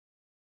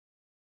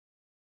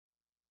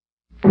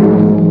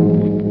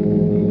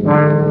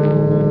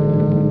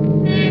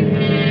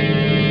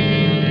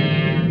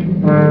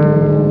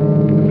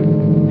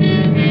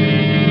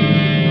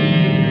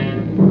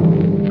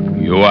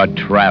are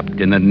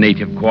trapped in a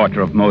native quarter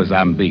of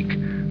Mozambique,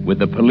 with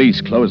the police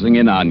closing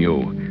in on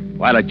you,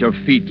 while at your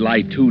feet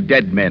lie 2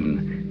 dead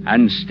men,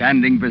 and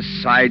standing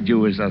beside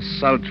you is a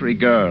sultry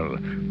girl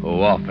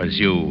who offers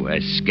you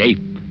escape.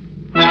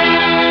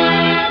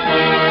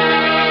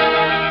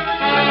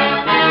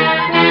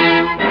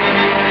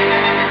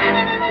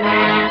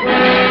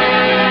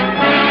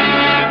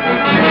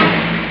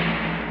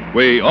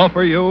 We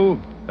offer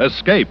you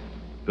Escape,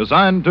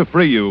 designed to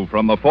free you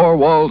from the 4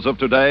 walls of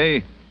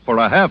today for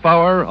a half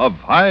hour of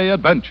high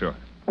adventure.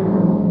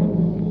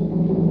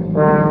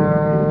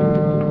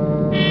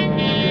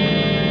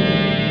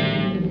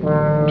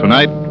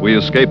 Tonight, we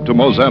escape to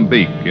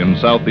Mozambique in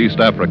Southeast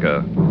Africa,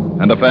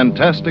 and a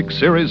fantastic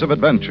series of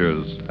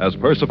adventures, as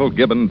Percival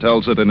Gibbon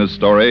tells it in his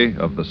story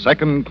of The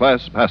Second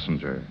Class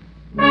Passenger.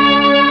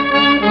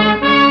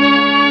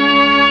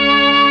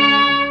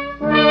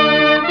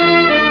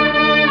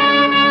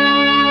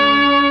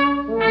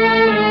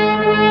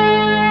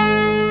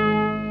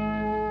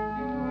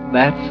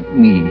 That's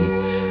me,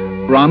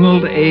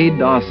 Ronald A.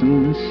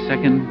 Dawson,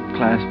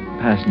 second-class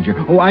passenger.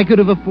 Oh, I could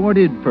have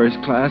afforded first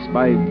class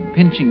by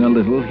pinching a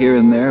little here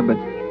and there, but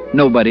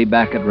nobody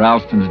back at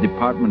Ralston's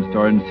department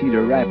store in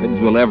Cedar Rapids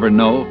will ever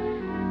know.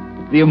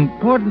 The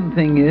important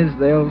thing is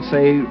they'll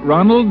say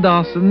Ronald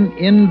Dawson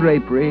in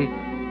drapery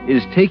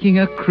is taking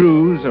a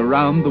cruise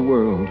around the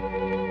world.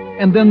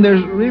 And then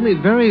there's really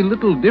very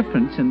little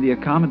difference in the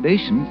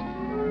accommodations.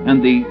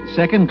 And the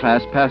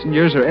second-class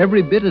passengers are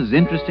every bit as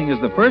interesting as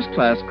the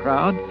first-class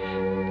crowd.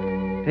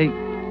 Take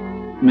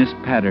Miss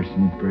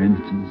Patterson, for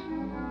instance.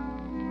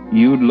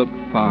 You'd look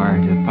far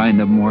to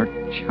find a more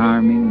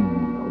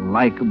charming,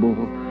 likable,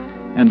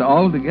 and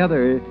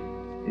altogether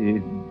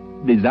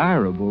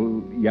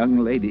desirable young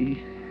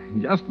lady.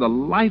 Just the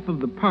life of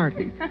the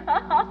party.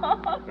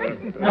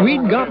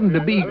 We'd gotten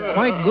to be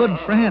quite good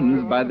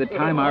friends by the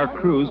time our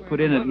cruise put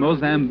in at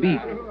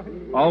Mozambique.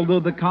 Although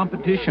the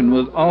competition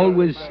was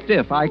always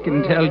stiff, I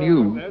can tell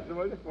you.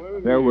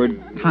 There were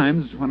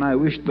times when I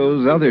wished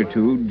those other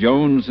 2,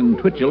 Jones and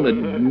Twitchell, had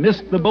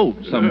missed the boat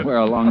somewhere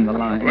along the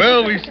line.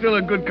 Well, we still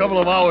a good couple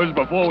of hours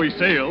before we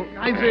sail.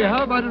 I say,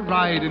 how about a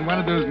ride in one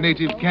of those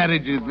native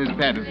carriages, Miss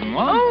Patterson,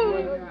 what?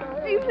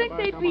 Oh, do you think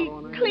they'd be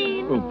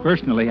clean? Oh,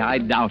 personally, I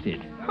doubt it.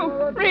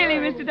 Oh, really,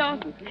 Mr.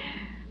 Dawson?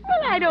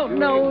 Well, I don't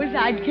know as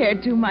I'd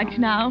care too much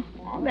now.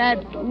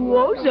 That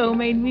wozo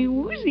made me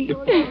woozy.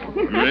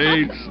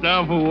 Great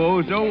stuff,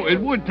 wozo. It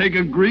would take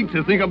a Greek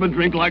to think up a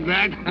drink like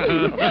that.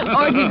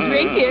 Or to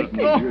drink it.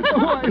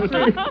 I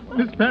say,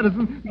 Miss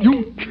Patterson,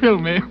 you kill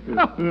me.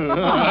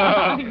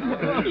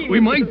 We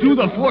might do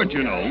the fort,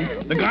 you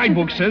know. The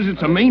guidebook says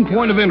it's a main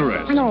point of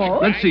interest. No.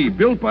 Let's see.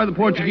 Built by the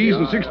Portuguese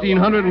in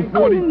 1640.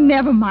 Oh,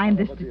 never mind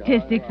the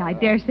statistics. I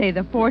dare say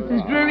the fort's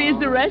as dreary as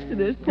the rest of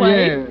this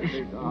place.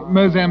 Yes.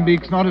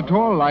 Mozambique's not at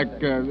all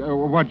like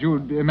what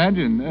you'd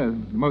imagine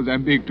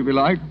Mozambique to be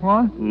like.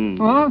 What?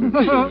 Huh?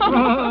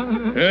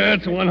 Yeah,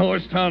 it's a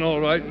one-horse town, all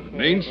right.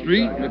 Main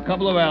street and a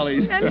couple of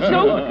alleys. And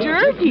so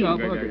dirty.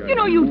 You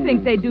know, you'd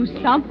think they'd do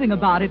something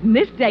about it in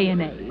this day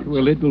and age.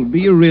 Well, it'll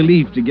be a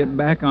relief to get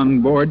back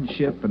on board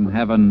ship and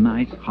have a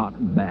nice hot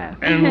bath.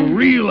 And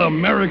real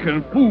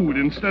American food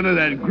instead of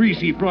that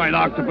greasy fried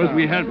octopus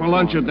we had for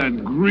lunch at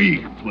that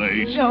Greek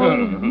place.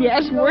 Oh,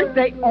 yes, weren't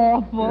they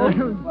awful?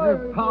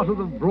 They're part of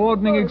the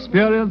broadening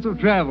experience of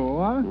travel,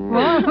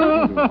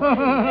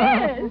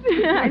 Yes,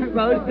 I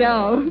suppose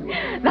so.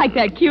 Like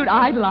that cute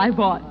idol I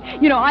bought.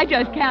 You know, I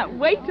just can't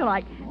wait till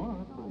I...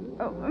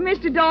 Oh,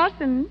 Mr.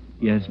 Dawson,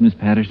 Yes, Miss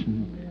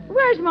Patterson?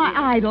 where's my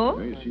idol?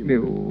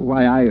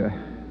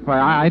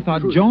 Why, I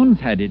thought Jones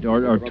had it,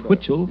 or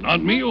Twitchell.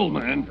 Not me, old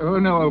man. Oh,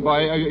 no, old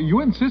boy.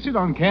 You insisted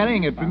on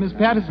carrying it for Miss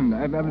Patterson.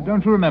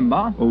 Don't you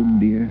remember?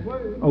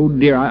 Oh,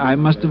 dear, I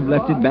must have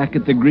left it back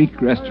at the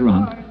Greek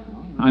restaurant.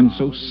 I'm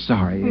so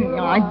sorry.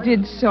 I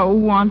did so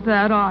want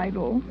that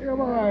idol.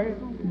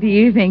 Do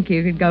you think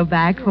you could go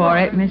back for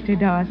it, Mr.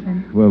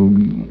 Dawson? Well,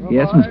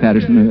 yes, Miss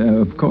Patterson,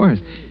 of course.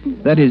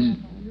 That is,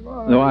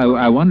 though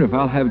I wonder if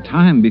I'll have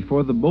time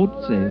before the boat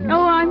sails.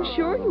 Oh, I'm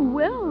sure you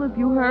will if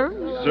you hurry.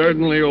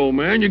 Certainly, old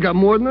man. You got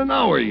more than an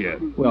hour yet.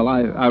 Well,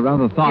 I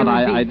rather thought It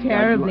would I'd... be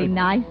terribly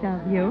nice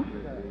of you.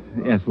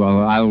 Yes,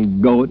 well, I'll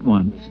go at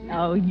once.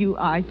 Oh, you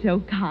are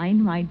so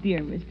kind, my dear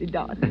Mr.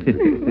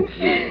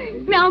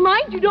 Dawson. Now,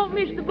 mind you don't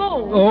miss the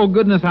boat. Oh,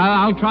 goodness,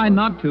 I'll try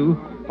not to.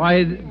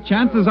 Why,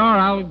 chances are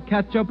I'll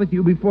catch up with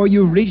you before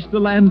you reach the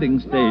landing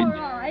stage. All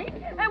right.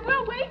 And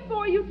we'll wait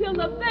for you till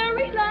the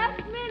very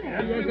last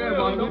minute.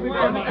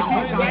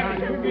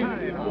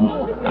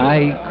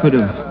 I could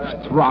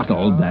have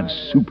throttled that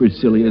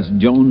supercilious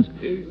Jones,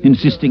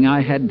 insisting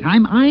I had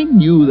time. I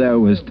knew there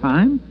was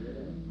time,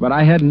 but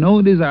I had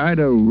no desire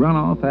to run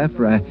off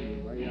after a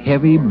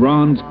heavy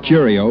bronze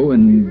curio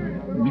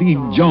and leave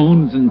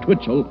Jones and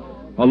Twitchell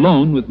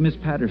alone with Miss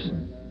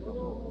Patterson.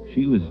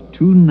 She was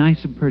too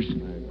nice a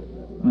person,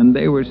 and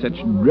they were such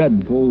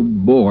dreadful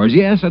bores.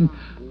 Yes, and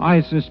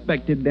I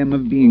suspected them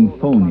of being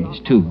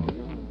phonies, too.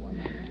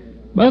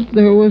 But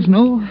there was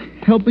no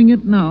helping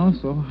it now,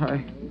 so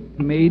I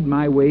made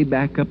my way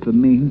back up the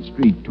main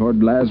street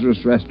toward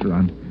Lazarus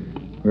Restaurant.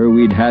 where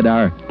we'd had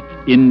our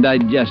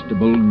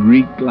indigestible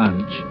Greek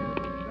lunch.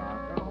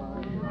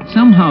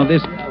 Somehow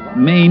this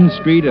main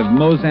street of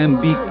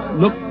Mozambique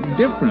looked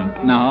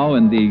different now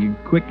in the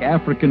quick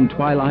African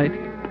twilight.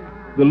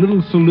 The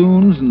little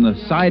saloons and the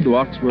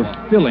sidewalks were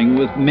filling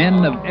with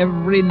men of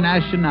every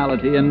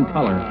nationality and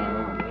color,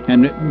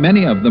 and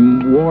many of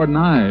them wore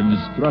knives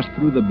thrust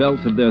through the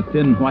belts of their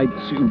thin white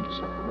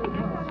suits.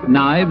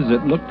 Knives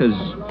that looked as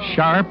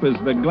sharp as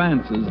the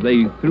glances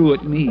they threw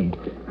at me.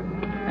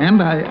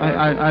 And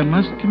I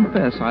must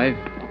confess, I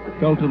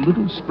felt a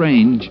little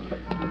strange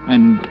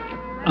and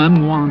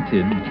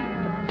unwanted.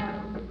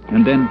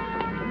 And then,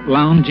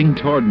 lounging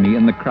toward me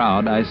in the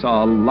crowd, I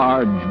saw a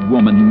large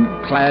woman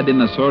clad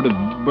in a sort of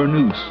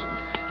burnous,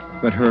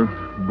 but her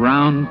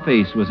brown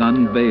face was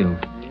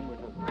unveiled.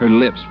 Her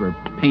lips were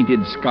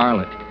painted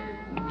scarlet,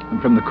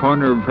 and from the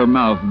corner of her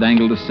mouth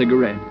dangled a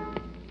cigarette.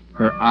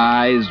 Her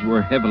eyes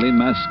were heavily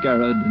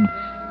mascaraed, and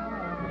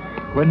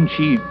when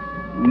she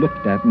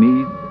looked at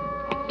me,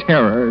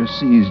 terror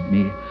seized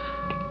me.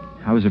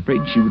 I was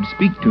afraid she would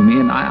speak to me,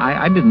 and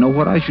I didn't know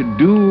what I should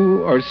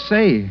do or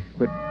say,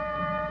 but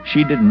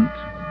she didn't.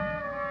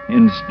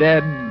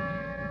 Instead...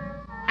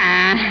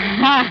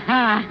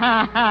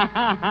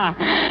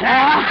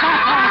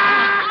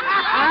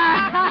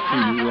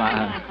 she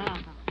laughed.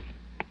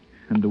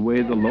 And the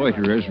way the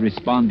loiterers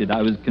responded,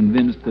 I was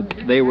convinced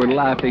that they were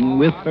laughing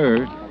with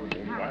her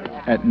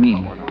at me.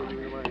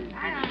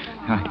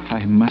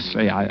 I must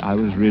say I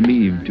was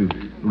relieved to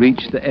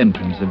reach the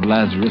entrance of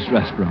Lazarus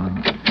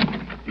Restaurant.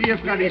 Hey,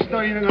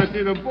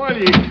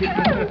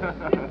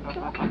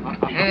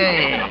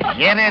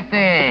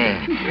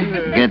 Gerete.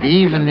 Good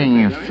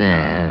evening,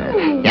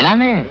 sir. Get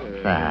on it.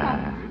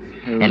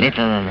 A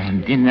little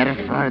dinner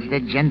for the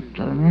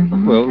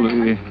gentlemen? Well,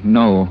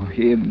 no,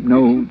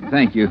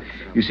 thank you.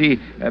 You see,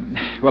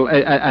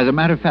 as a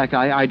matter of fact,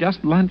 I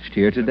just lunched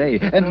here today.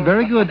 And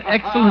very good,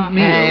 excellent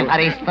meal. Hey,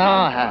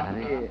 Aristo.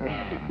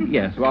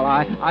 Yes, well,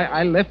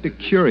 I left a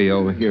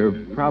curio here,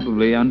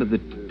 probably under the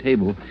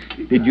table.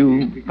 Did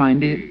you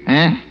find it?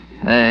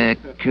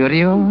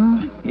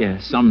 Curio?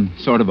 Yes, some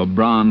sort of a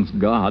bronze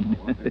god.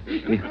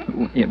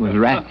 It was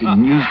wrapped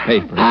in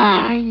newspaper.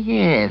 Ah,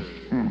 yes.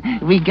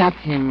 We got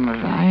him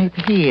right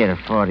here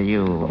for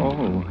you.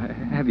 Oh,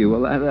 have you?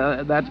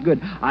 Well, that's good.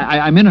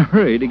 I'm in a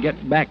hurry to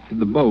get back to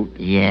the boat.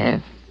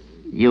 Yes.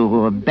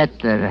 You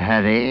better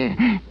hurry.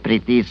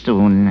 Pretty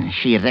soon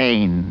she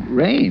rain.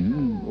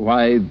 Rain?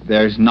 Why,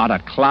 there's not a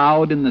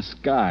cloud in the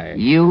sky.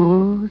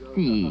 You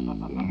see.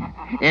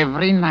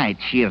 Every night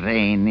she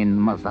rain in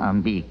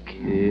Mozambique.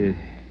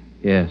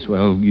 Yes,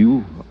 well,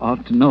 you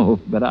ought to know,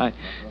 but I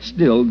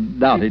still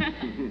doubt it.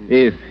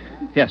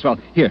 Yes, well,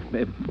 here,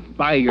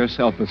 buy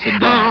yourself a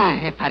cigar.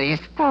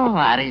 Aristo.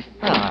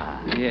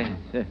 Yes.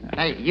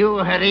 You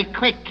hurry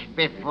quick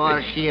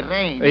before she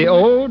rains.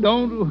 Oh,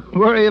 don't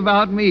worry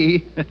about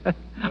me.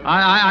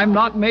 I'm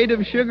not made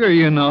of sugar,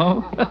 you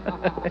know.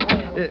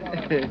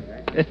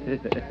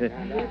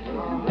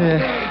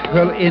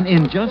 Well,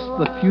 in just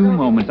the few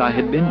moments I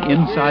had been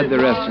inside the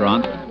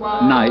restaurant,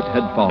 night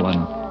had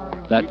fallen.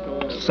 That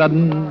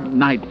sudden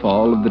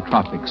nightfall of the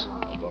tropics.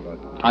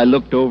 I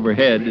looked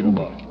overhead and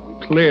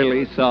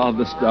clearly saw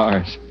the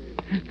stars.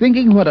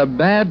 Thinking what a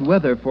bad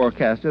weather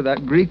forecaster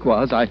that Greek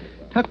was, I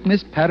tucked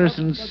Miss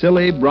Patterson's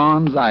silly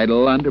bronze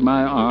idol under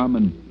my arm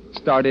and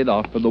started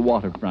off for the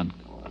waterfront.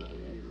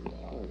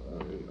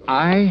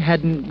 I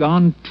hadn't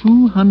gone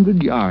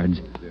 200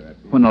 yards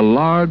when a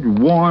large,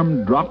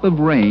 warm drop of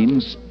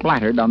rain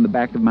splattered on the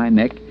back of my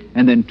neck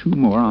and then 2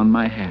 more on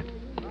my hat.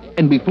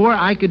 And before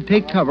I could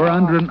take cover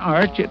under an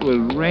arch, it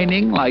was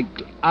raining like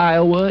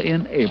Iowa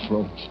in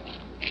April.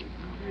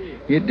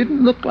 It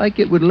didn't look like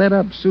it would let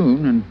up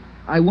soon, and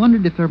I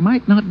wondered if there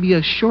might not be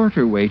a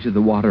shorter way to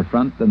the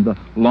waterfront than the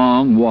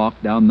long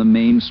walk down the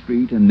main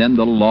street and then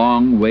the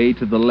long way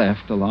to the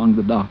left along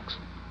the docks.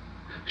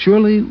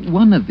 Surely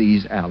one of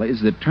these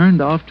alleys that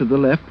turned off to the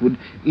left would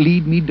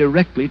lead me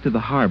directly to the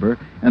harbor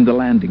and the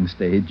landing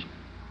stage.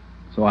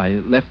 So I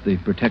left the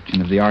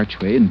protection of the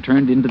archway and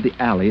turned into the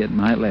alley at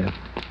my left.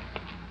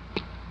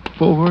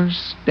 4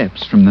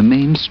 steps from the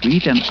main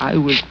street, and I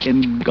was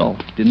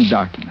engulfed in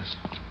darkness,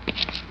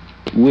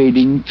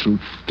 wading through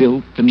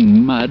filth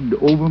and mud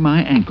over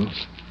my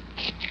ankles.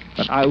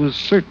 But I was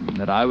certain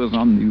that I was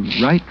on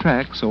the right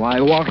track, so I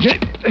walked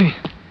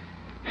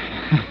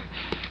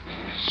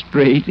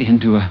straight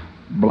into a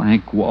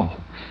blank wall.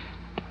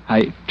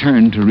 I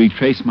turned to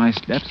retrace my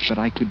steps, but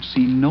I could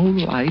see no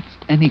lights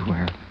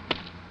anywhere.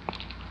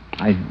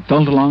 I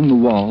felt along the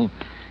wall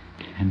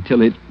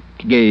until it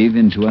gave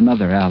into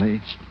another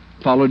alley,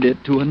 followed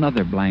it to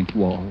another blank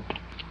wall,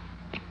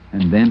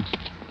 and then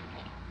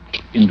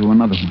into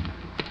another one.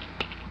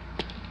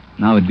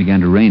 Now it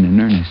began to rain in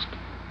earnest.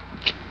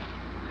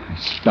 I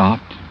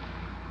stopped,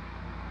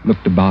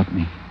 looked about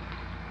me.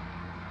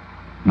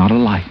 Not a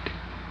light,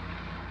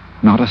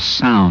 not a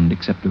sound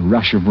except the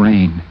rush of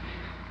rain.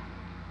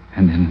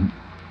 And then,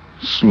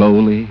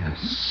 slowly, a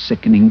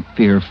sickening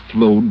fear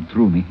flowed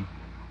through me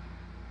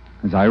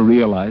as I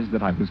realized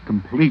that I was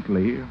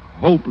completely,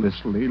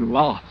 hopelessly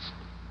lost.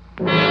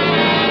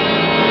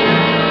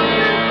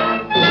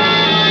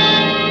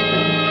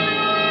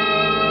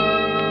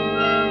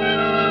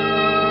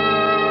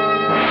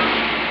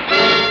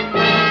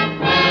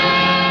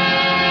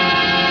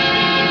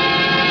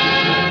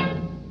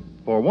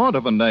 want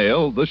of a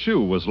nail, the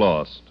shoe was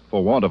lost.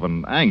 For want of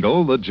an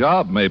angle, the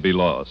job may be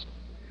lost.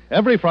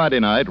 Every Friday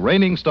night,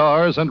 reigning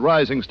stars and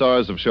rising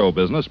stars of show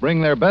business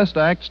bring their best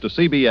acts to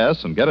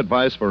CBS and get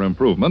advice for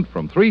improvement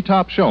from three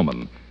top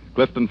showmen,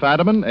 Clifton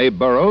Fadiman, Abe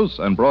Burrows,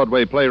 and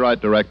Broadway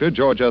playwright-director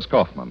George S.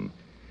 Kaufman.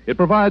 It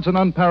provides an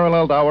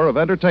unparalleled hour of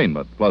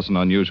entertainment, plus an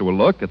unusual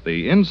look at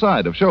the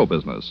inside of show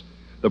business.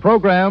 The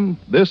program,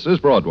 This is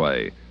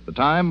Broadway. The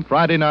time,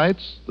 Friday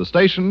nights. The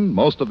station,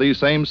 most of these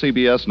same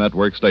CBS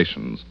network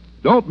stations.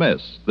 Don't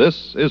miss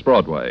This is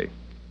Broadway.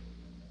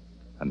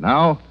 And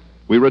now,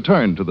 we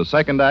return to the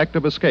second act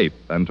of Escape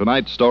and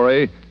tonight's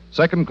story,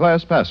 Second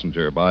Class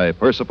Passenger by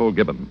Percival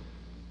Gibbon.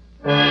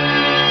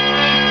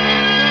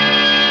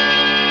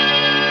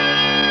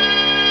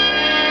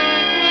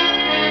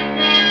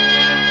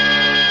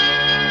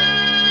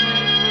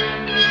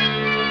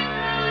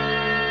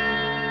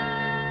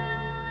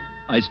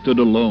 I stood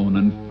alone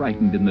and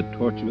frightened in the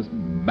tortuous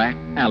back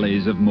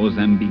alleys of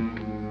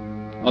Mozambique.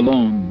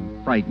 Alone,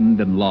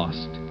 frightened and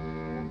lost.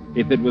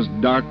 If it was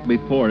dark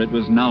before, it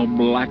was now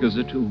black as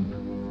a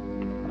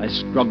tomb. I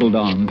struggled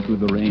on through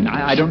the rain.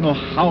 I don't know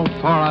how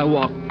far I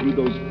walked through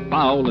those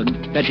foul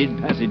and fetid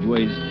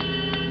passageways,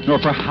 nor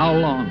for how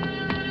long.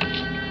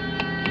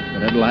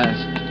 But at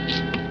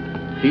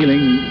last,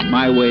 feeling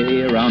my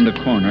way around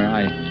a corner,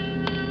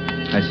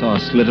 I saw a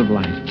slit of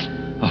light,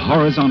 a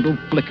horizontal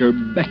flicker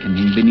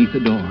beckoning beneath the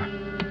door.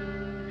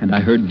 And I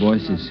heard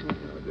voices.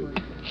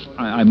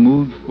 I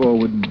moved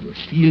forward,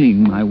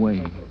 feeling my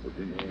way,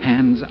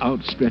 hands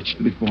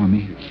outstretched before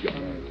me.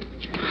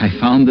 I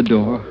found the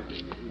door,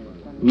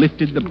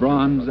 lifted the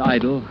bronze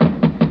idol,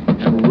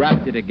 and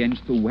rapped it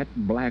against the wet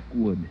black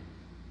wood.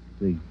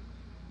 The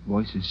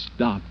voices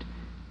stopped.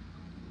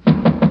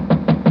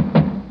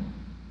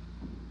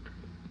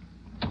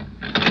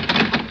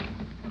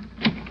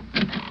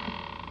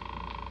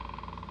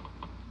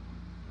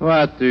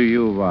 What do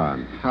you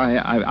want?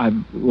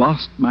 I've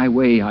lost my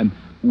way. I'm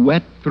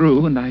wet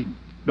through, and I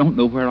don't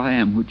know where I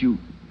am. Would you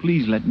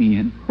please let me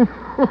in?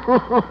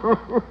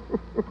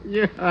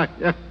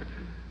 Yeah.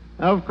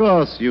 Of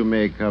course you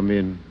may come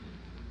in.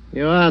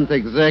 You aren't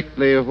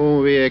exactly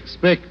whom we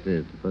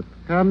expected, but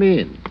come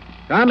in.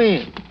 Come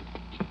in.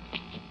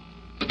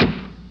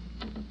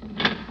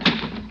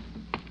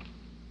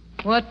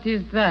 What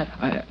is that?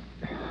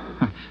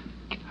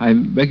 I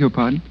beg your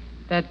pardon?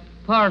 That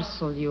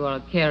parcel you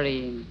are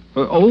carrying.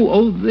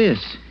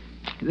 This.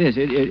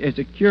 It's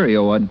a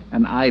curio,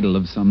 an idol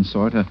of some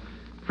sort. A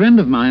friend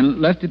of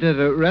mine left it at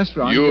a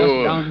restaurant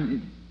just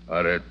down...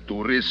 are a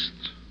tourist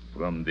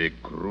from the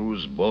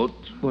cruise boat?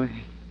 Why,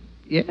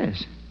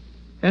 yes.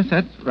 Yes,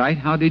 that's right.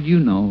 How did you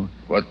know?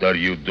 What are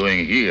you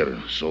doing here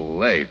so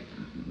late,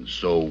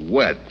 so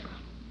wet?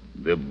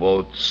 The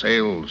boat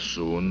sails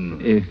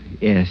soon.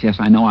 Yes,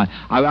 I know.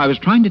 I was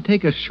trying to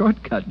take a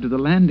shortcut to the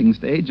landing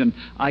stage, and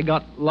I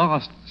got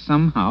lost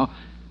somehow.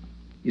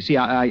 You see,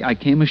 I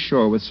came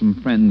ashore with some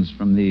friends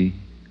from the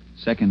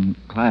second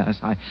class.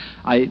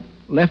 I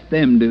left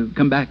them to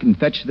come back and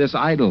fetch this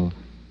idol.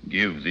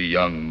 Give the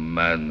young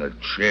man a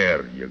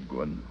chair,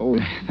 Yagun. Oh,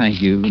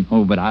 thank you.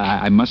 Oh, but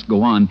I must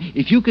go on.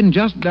 If you can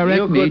just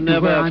direct me to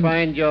where I'm... You could never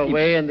find your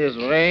way in this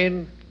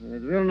rain.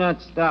 It will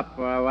not stop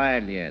for a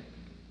while yet.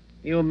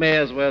 You may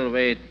as well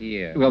wait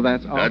here. Well,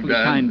 that's awfully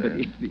kind, but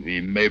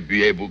we may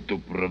be able to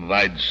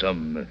provide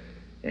some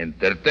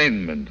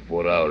entertainment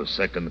for our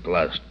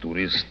second-class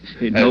tourists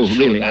soon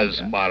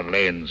as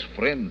Marlene's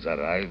friends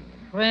arrive.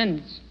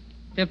 Friends?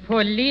 The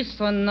police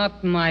are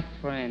not my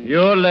friends.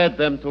 You led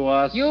them to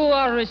us. You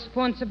are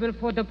responsible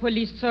for the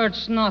police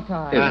search, not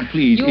I.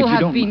 Please, you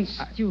have been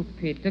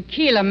stupid to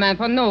kill a man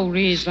for no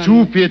reason.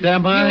 Stupid,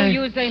 am I?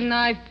 You use a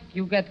knife,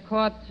 you get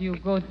caught, you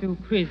go to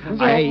prison.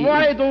 So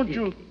why don't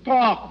you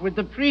talk with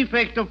the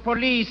prefect of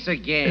police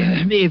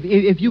again?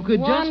 If you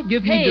could just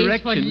give me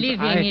directions. One pays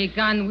for living a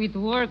gun with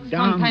work,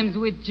 sometimes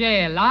with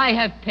jail. I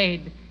have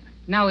paid.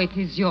 Now it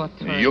is your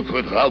turn. You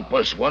could help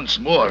us once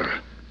more.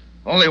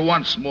 Only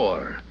once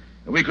more.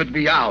 We could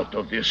be out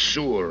of this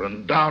sewer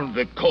and down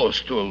the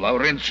coast to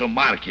Lourenço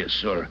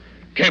Marques or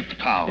Cape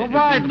Town.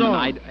 Well,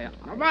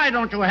 why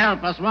don't you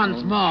help us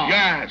once more?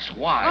 Yes,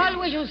 why?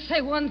 Always you say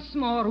once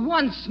more,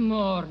 once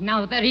more.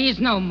 Now there is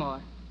no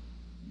more.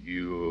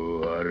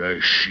 You are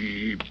a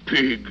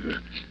she-pig.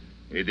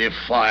 A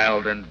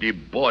defiled and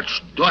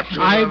debauched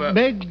daughter I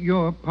beg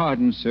your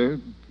pardon, sir.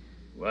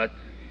 What?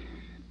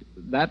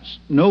 That's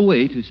no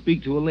way to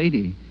speak to a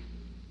lady.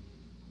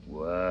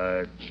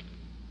 What?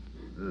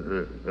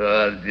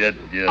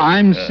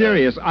 I'm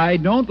serious. I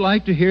don't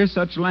like to hear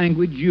such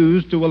language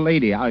used to a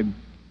lady. I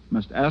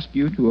must ask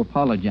you to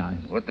apologize.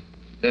 What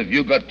have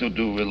you got to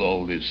do with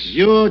all this?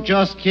 You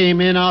just came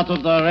in out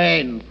of the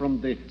rain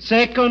from the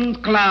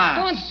second class.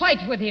 Don't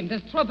fight with him.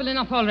 There's trouble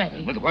enough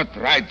already. But what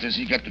right has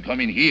he got to come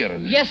in here?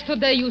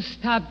 Yesterday you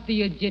stabbed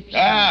the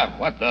Egyptian.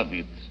 What of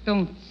it?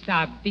 Don't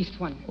stab this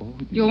one. Oh,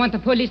 you want the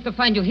police to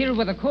find you here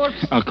with a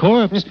corpse? A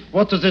corpse?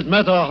 What does it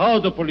matter how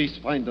the police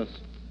find us?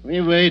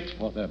 We wait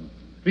for them.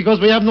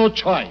 Because we have no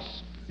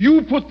choice.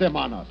 You put them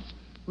on us.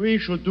 we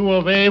should do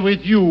away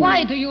with you.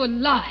 Why do you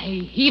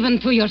lie, even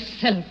to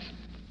yourself?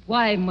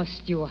 Why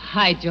must you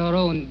hide your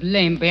own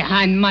blame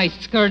behind my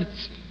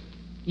skirts?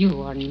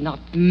 You are not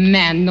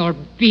man nor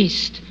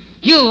beast.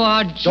 You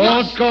are just...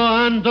 Don't go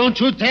on. Don't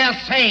you dare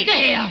say it.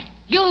 There!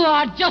 You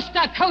are just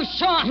a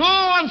cochon.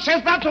 No one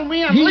says that to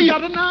me. He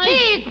got a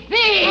knife.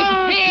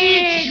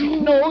 Thief!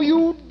 No,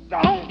 you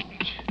don't.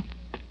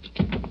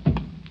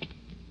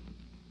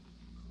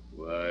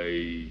 Why,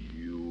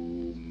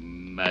 you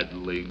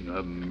meddling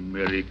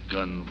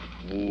American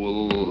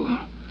fool.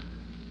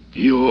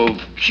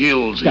 You've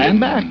killed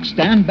him.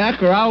 Stand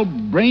back, or I'll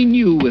brain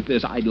you with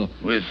this idol.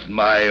 With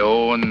my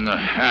own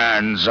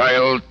hands,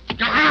 I'll...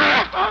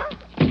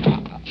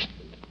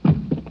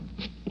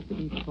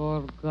 He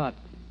forgot.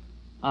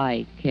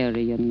 I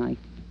carry a knife.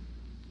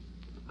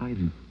 I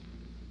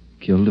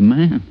killed a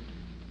man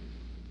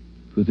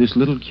with this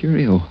little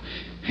curio,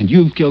 and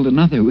you've killed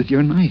another with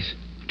your knife.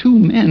 2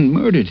 men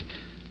murdered.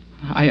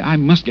 I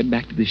must get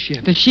back to the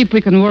ship. The ship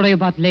we can worry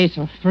about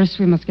later. First,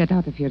 we must get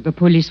out of here. The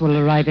police will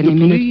arrive any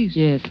minute. Police?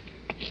 Yes.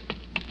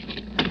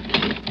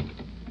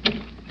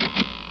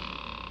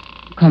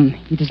 Come,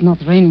 it is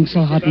not raining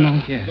so hard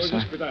now. Yes,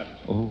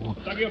 Oh.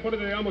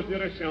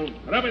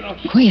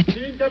 Quiet.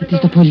 It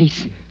is the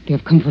police. They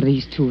have come for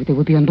these 2. They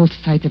will be on both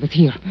sides of it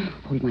here.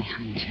 Hold my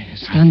hand.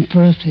 Yes, Stand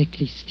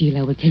perfectly still.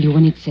 I will tell you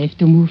when it's safe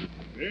to move.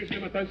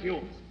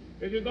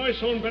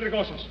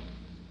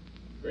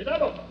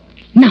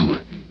 Now.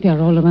 They are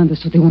all around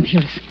us, so they won't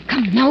hear us.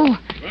 Come, now.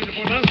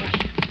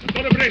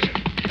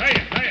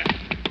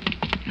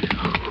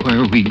 Where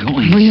are we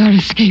going? We are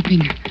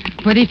escaping.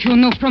 But if you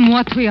know from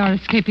what we are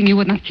escaping, you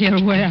would not care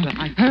where.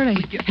 Hurry.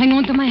 Hang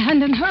on to my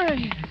hand and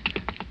hurry.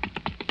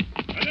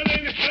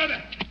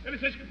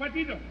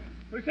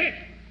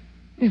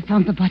 They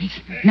found the bodies.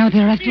 Now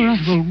they're after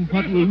us. Well,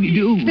 what will we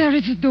do? There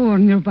is a door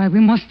nearby. We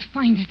must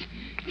find it.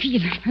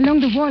 Feel along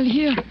the wall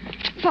here.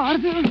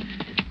 Farther.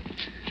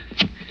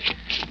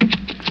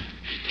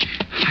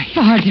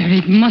 Farther.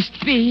 It must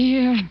be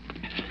here.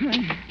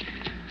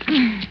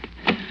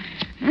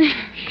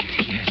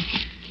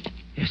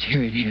 Yes,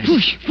 here it is.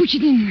 Push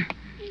it in.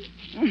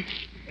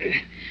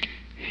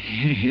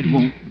 It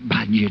won't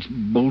budge. It's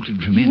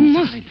bolted from You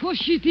inside. must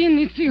push it in.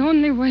 It's the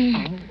only way.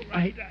 All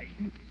right.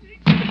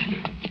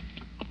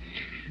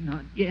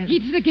 Not yet.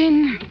 Hit it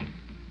again.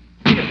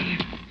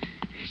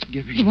 It's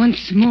giving.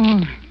 Once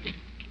more.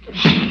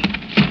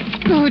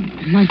 Good,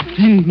 my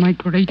friend, my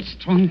great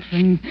strong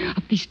friend.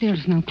 Up these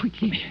stairs now,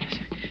 quickly. Yes.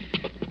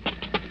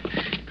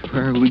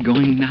 Where are we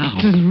going now?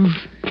 To the roof.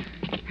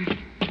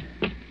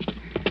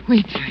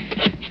 Wait.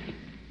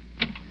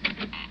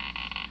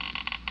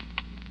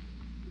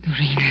 The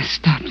rain has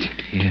stopped.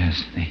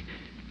 Yes,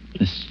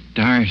 the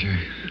stars are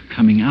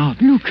coming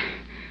out. Look,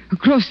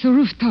 across the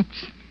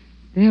rooftops.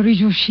 There is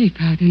your ship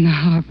out in the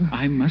harbor.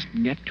 I must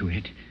get to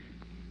it.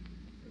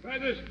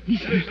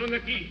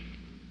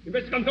 You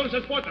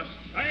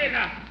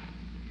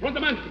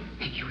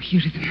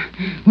hear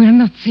them. We're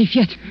not safe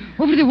yet.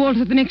 Over the wall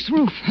to the next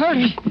roof.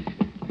 Hurry.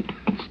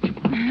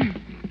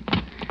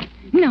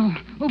 Now,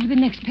 over the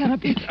next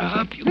parapet.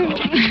 Up you go.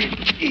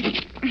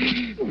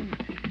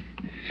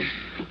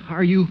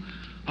 Are you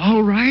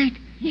all right?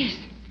 Yes.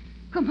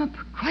 Come up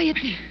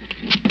quietly.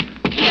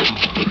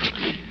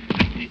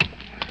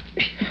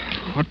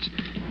 What's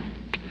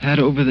that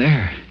over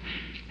there?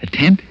 A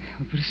tent?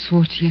 Over a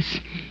sword, yes.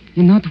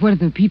 You're not where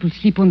the people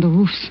sleep on the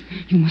roofs.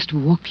 You must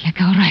walk like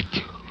a rat.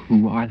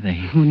 Who are they?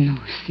 Who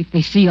knows? If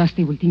they see us,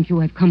 they will think you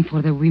have come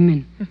for the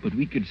women. But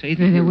we could say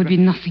that There would be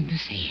nothing to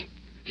say.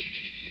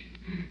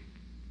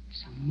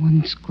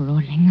 Someone's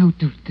crawling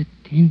out of the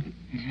tent.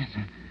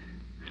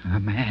 A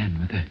man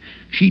with a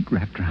sheet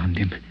wrapped around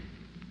him.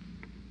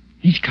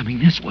 He's coming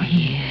this way.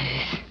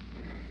 Yes.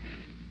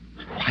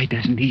 Why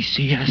doesn't he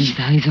see us? His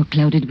eyes are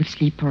clouded with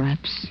sleep,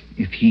 perhaps.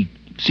 If he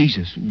sees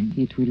us...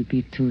 It will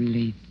be too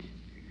late.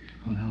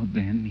 Well,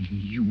 then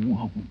you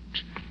won't.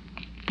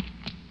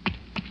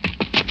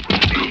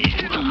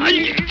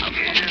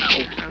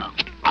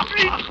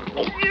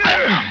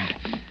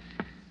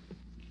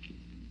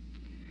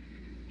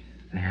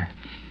 There.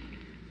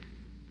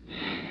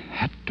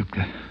 That took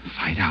the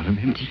fight out of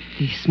him. Take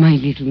this, my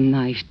little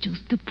knife.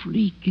 Just a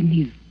prick, and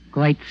he's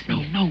quite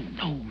safe. No.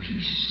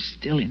 He's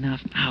still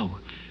enough now.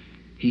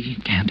 He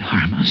can't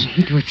harm us.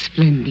 It was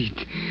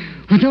splendid.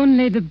 With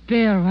only the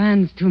bare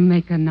hands to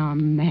make an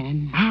armed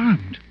man.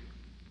 Armed?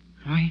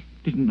 I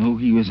didn't know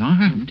he was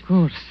armed. Of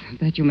course.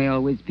 That you may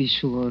always be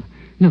sure.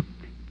 Look,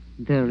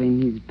 there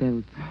in his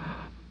belt.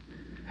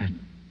 A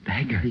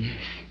dagger?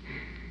 Yes.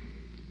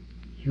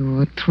 You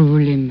are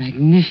truly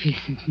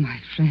magnificent, my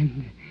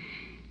friend.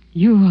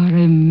 You are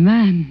a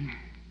man.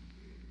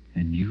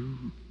 And you?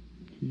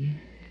 Yes.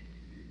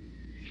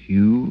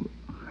 You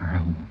are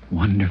a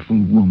wonderful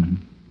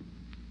woman.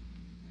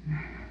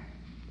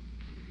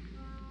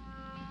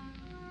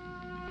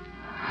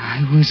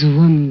 I was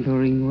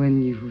wondering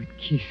when you would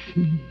kiss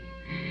me.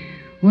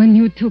 When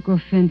you took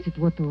offense at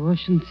what the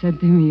Russian said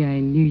to me, I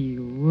knew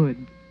you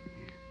would.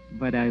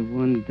 But I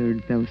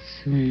wondered how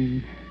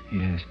soon.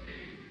 Yes.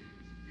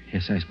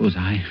 Yes, I suppose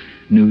I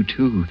knew,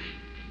 too,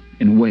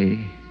 in a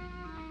way.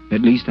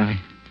 At least I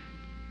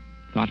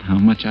thought how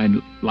much I'd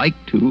like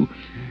to.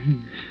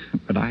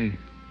 But I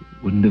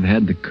wouldn't have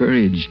had the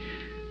courage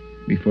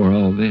before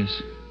all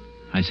this,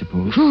 I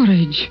suppose.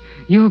 Courage?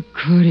 Your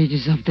courage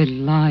is of the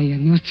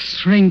lion. Your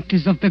strength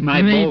is of the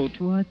My great... boat.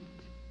 What?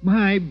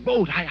 My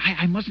boat.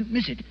 I mustn't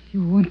miss it.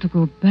 You want to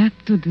go back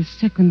to the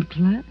second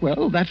class?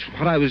 Well, that's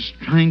what I was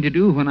trying to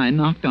do when I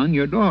knocked on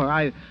your door.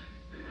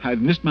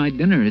 I've missed my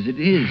dinner as it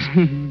is.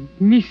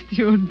 Missed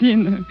your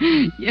dinner.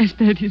 Yes,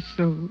 that is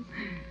so.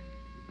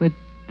 But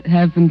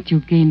haven't you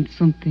gained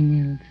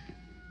something else?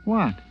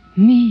 What?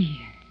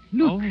 Me.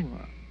 Look.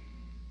 Oh.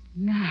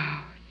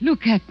 Now,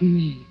 look at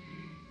me.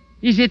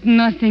 Is it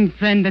nothing,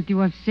 friend, that you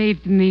have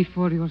saved me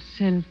for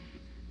yourself?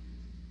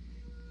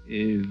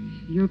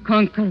 You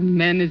conquer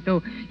men as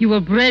though you were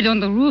bred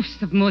on the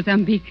roofs of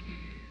Mozambique.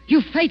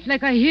 You fight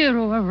like a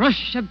hero, a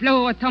rush, a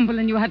blow, a tumble,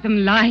 and you have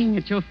them lying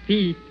at your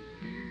feet.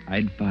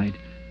 I'd fight.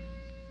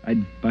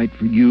 I'd fight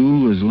for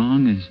you as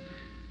long as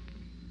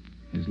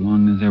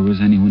there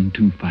was anyone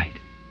to fight.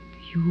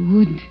 You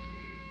would.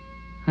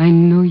 I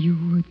know you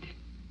would.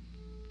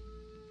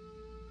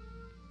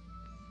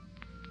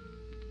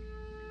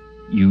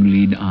 You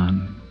lead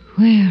on.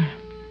 Where?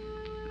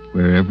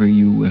 Wherever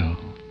you will.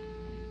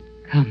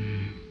 Come.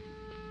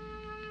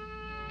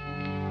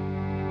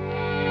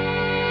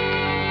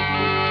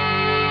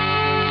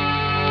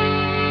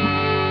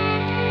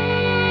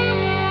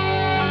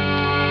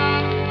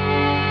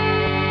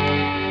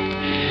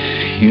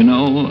 You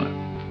know,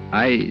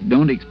 I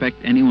don't expect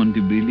anyone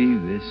to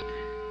believe this.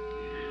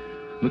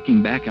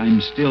 Looking back, I'm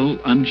still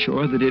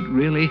unsure that it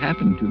really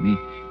happened to me.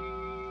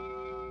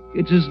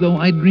 It's as though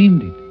I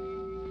dreamed it.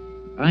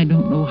 I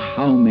don't know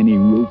how many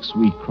roofs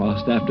we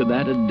crossed after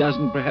that, a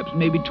dozen, perhaps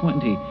maybe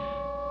 20.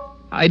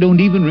 I don't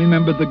even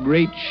remember the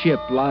great ship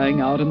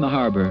lying out in the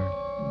harbor,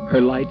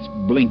 her lights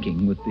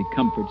blinking with the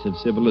comforts of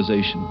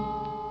civilization.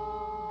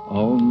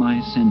 All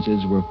my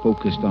senses were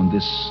focused on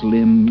this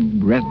slim,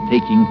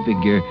 breathtaking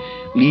figure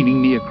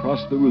leading me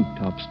across the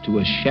rooftops to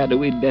a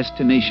shadowy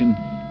destination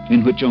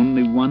in which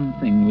only one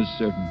thing was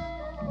certain.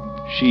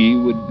 She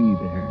would be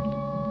there.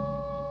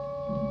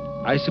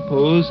 I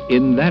suppose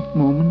in that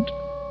moment,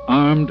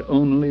 armed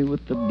only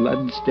with the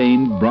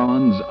blood-stained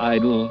bronze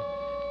idol,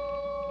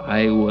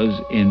 I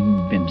was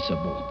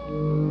invincible.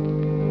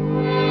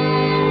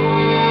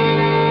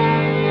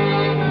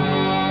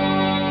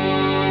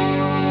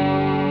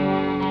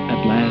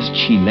 At last,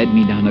 she led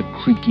me down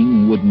a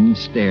creaking wooden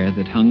stair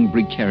that hung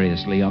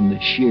precariously on the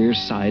sheer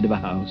side of a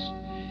house.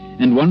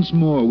 And once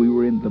more, we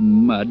were in the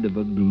mud of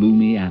a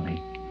gloomy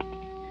alley.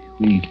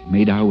 We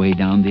made our way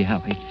down the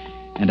alley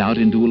and out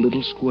into a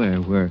little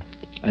square where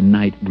a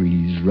night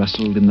breeze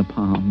rustled in the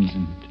palms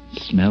and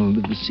smelled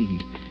of the sea.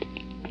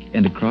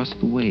 And across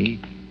the way,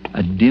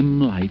 a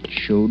dim light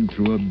showed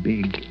through a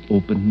big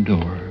open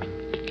door.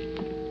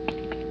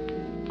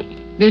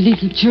 The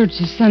little church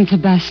is San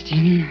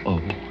Sebastian. Oh.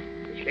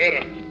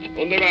 Espera,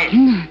 ¿dónde va?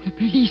 No, the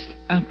police.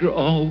 After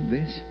all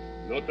this?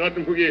 No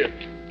traten fugir.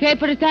 ¿Qué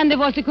pretende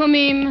vostro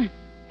comim?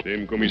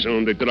 Tem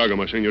comissão de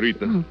trágama,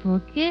 señorita. Oh,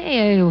 ¿por qué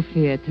he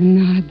feito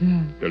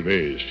nada? Tal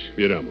vez,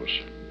 viéramos.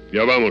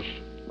 Ya vamos.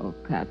 Oh,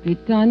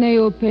 capitane,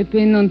 io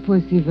Pepe non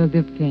possible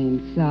de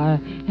pensar.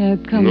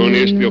 Non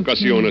este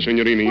occasione,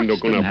 signorina, indo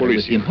con la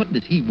polizia. What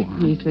does he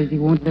want? He says he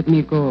won't let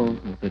me go.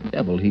 The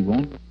devil, he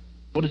won't.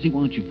 What does he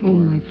want you for? Oh,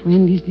 my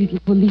friend, these little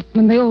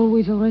policemen, they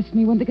always arrest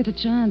me when they get a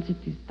chance. It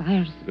is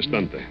tiresome.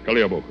 Bastante.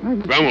 Cale a boca.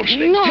 Vamos.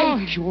 No!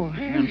 Take your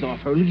hands off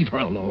her. Leave her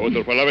alone.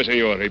 Outra palavra,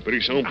 senhor. E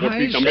prisão por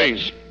ti também.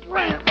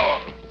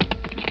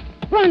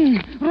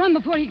 Run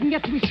before he can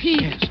get to his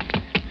feet. Yes.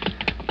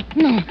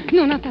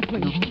 No, not that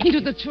way.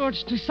 Into the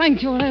church to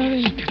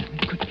sanctuary.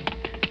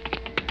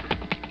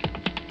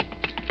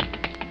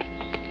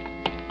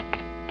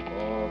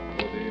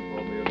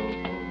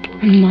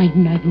 My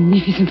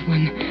magnificent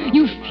one,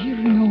 you fear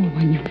no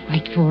one. You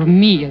fight for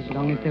me as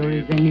long as there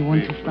is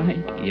anyone to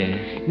fight.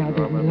 Yes. Now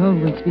there will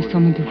always be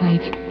someone to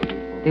fight.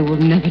 They will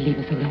never leave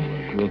us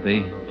alone. Will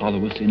they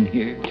follow us in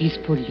here? These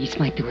police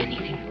might do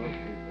anything.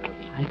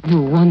 I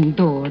through one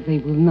door they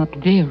will not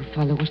dare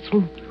follow us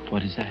through.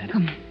 What is that?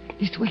 Come,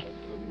 this way.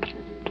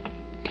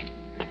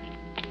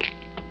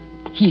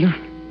 Here,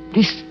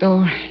 this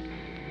door.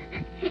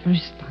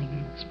 First, I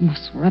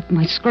must wrap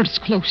my skirts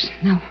close.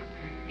 Now,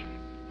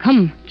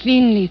 come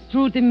cleanly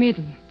through the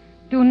middle.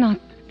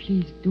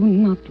 Please do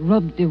not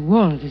rub the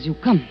walls as you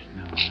come.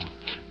 No.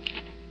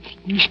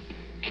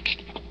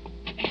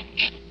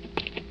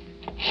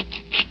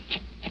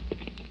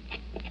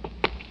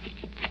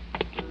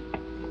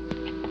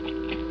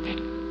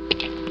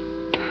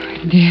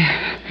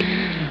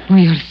 There,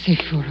 we are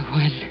safe for a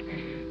while.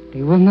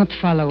 They will not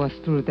follow us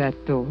through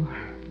that door.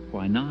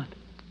 Why not?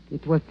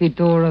 It was the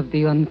door of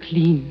the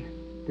unclean,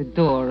 the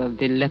door of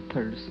the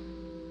lepers.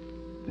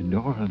 The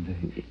door of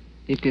the...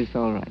 It is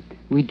all right.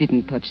 We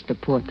didn't touch the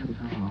portal.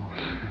 Oh.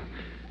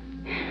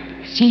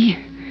 See,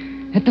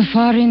 at the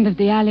far end of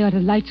the alley are the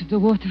lights of the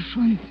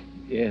waterfront.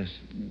 Yes.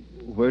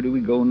 where do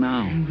we go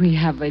now? We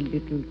have a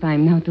little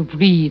time now to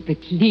breathe the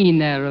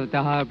clean air of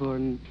the harbor.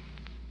 And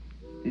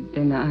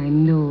then I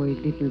know a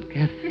little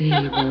cafe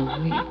will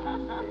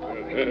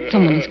wait.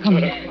 Someone is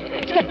coming.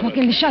 Step walk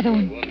in the shadow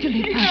until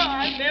they pass.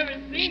 I've never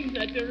seen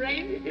such a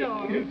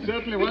rainstorm. It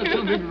certainly was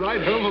something to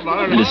write home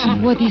about.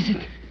 Listen. What is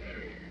it?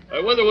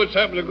 I wonder what's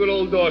happened to good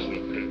old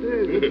Dawson.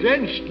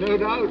 Drenched, no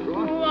doubt,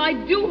 Ron. Oh, I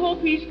do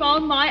hope he's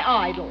found my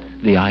idol.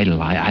 The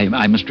idol.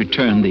 I must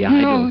return the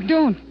idol. No,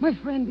 don't. My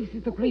friend, this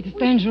is the greatest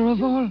danger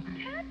of all.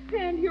 Can't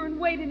stand here and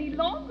wait any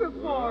longer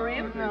for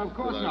him. No, of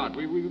course not.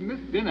 We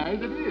missed dinner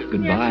as it is.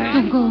 Goodbye.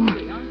 Don't go.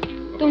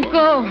 Don't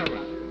go.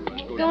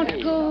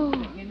 Don't go.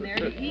 In there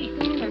to eat,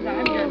 because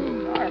I'm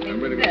just starving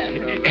to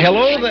death.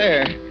 Hello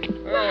there.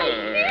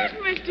 Yes,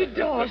 Mr.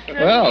 Dawson.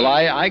 Well,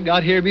 I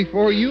got here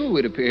before you,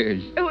 it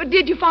appears. Oh,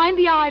 did you find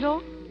the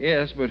idol?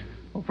 Yes, but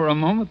for a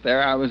moment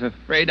there, I was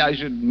afraid I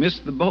should miss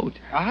the boat.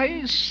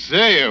 I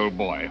say, old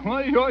boy,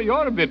 well,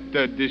 you're a bit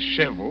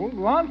disheveled,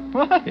 what?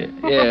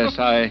 Yes,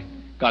 I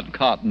got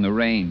caught in the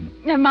rain.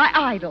 My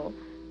idol.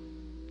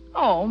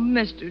 Oh,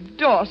 Mr.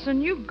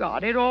 Dawson, you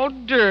got it all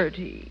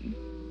dirty.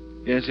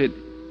 Yes, it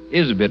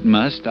is a bit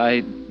mussed.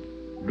 I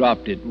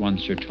dropped it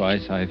once or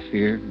twice, I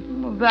fear.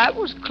 Well, that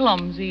was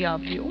clumsy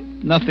of you.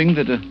 Nothing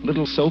that a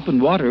little soap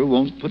and water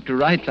won't put to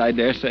rights, I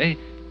dare say.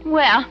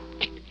 Well,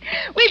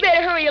 we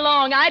better hurry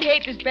along. I'd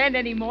hate to spend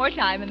any more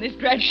time in this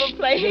dreadful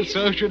place.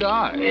 So should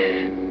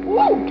I.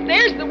 Whoa,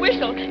 there's the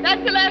whistle.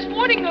 That's the last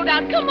warning, no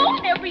doubt. Come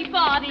on,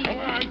 everybody.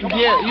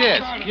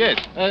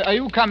 Yes. Are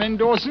you coming,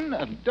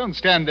 Dawson? Don't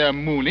stand there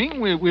mooning.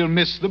 We'll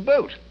miss the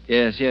boat.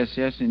 Yes,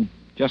 in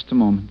just a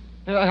moment.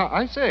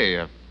 I say,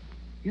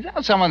 is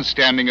there someone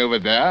standing over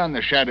there in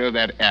the shadow of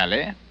that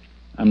alley?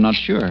 I'm not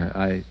sure.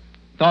 I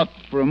thought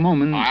for a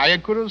moment... I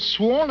could have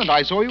sworn that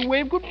I saw you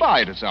wave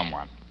goodbye to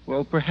someone.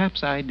 Well,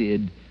 perhaps I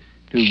did.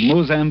 To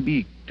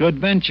Mozambique, to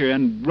adventure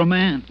and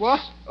romance. What?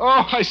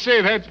 Oh, I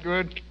say, that's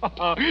good.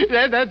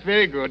 That's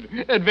very good.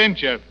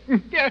 Adventure.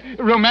 Yeah,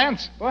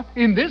 romance. What?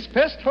 In this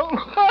pest hole?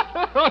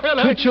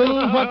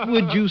 Twitchell, what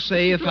would you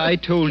say if I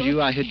told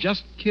you I had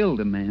just killed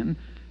a man,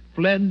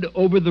 fled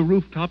over the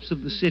rooftops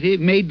of the city,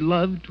 made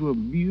love to a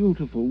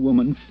beautiful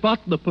woman,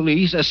 fought the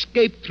police,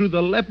 escaped through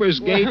the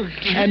leper's gate,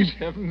 and...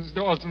 Heavens,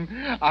 Dawson,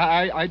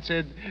 I'd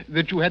said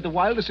that you had the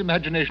wildest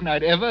imagination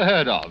I'd ever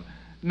heard of.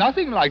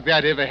 Nothing like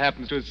that ever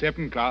happens to a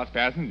second-class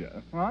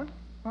passenger. What?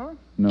 Huh?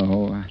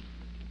 No,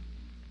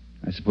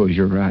 I suppose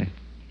you're right.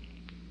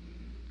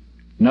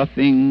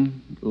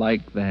 Nothing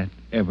like that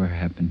ever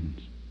happens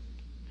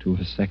to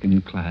a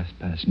second-class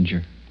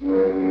passenger.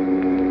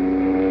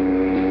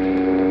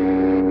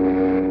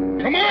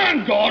 Come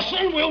on,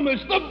 Dawson. We'll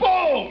miss the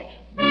boat.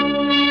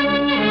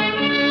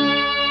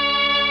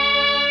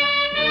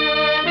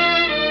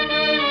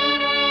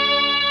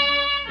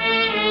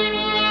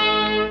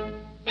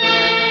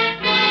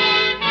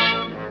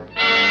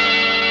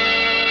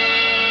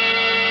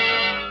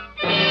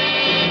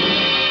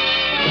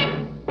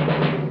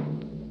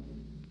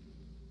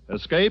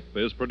 Escape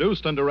is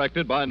produced and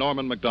directed by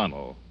Norman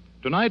MacDonald.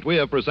 Tonight we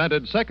have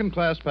presented Second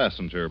Class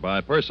Passenger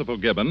by Percival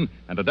Gibbon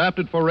and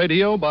adapted for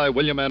radio by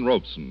William N.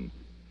 Robeson.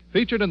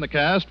 Featured in the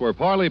cast were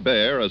Parley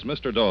Baer as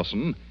Mr.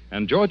 Dawson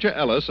and Georgia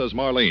Ellis as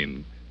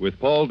Marlene, with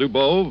Paul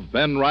Dubove,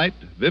 Ben Wright,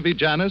 Vivi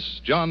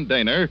Janis, John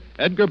Daner,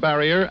 Edgar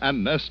Barrier,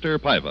 and Nestor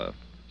Paiva.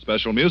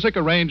 Special music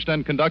arranged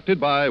and conducted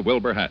by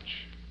Wilbur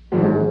Hatch.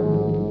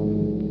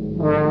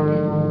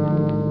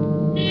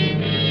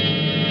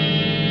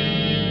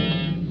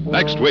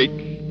 Next week,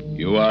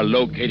 you are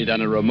located on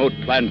a remote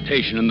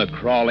plantation in the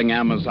crawling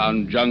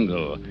Amazon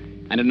jungle,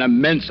 and an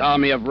immense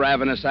army of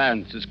ravenous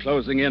ants is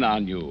closing in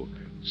on you,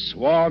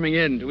 swarming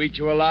in to eat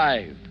you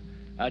alive.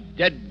 A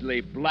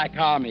deadly black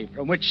army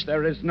from which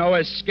there is no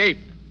escape.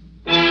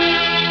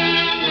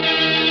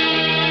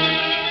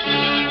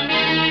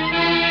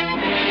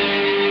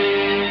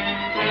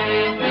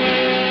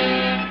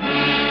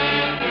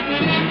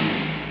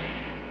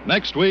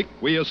 Next week,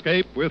 we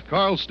escape with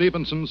Carl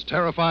Stevenson's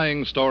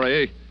terrifying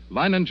story,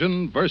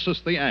 Leiningen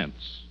versus the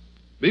Ants.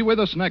 Be with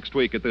us next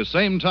week at the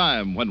same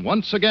time when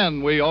once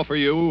again we offer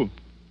you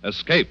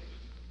Escape.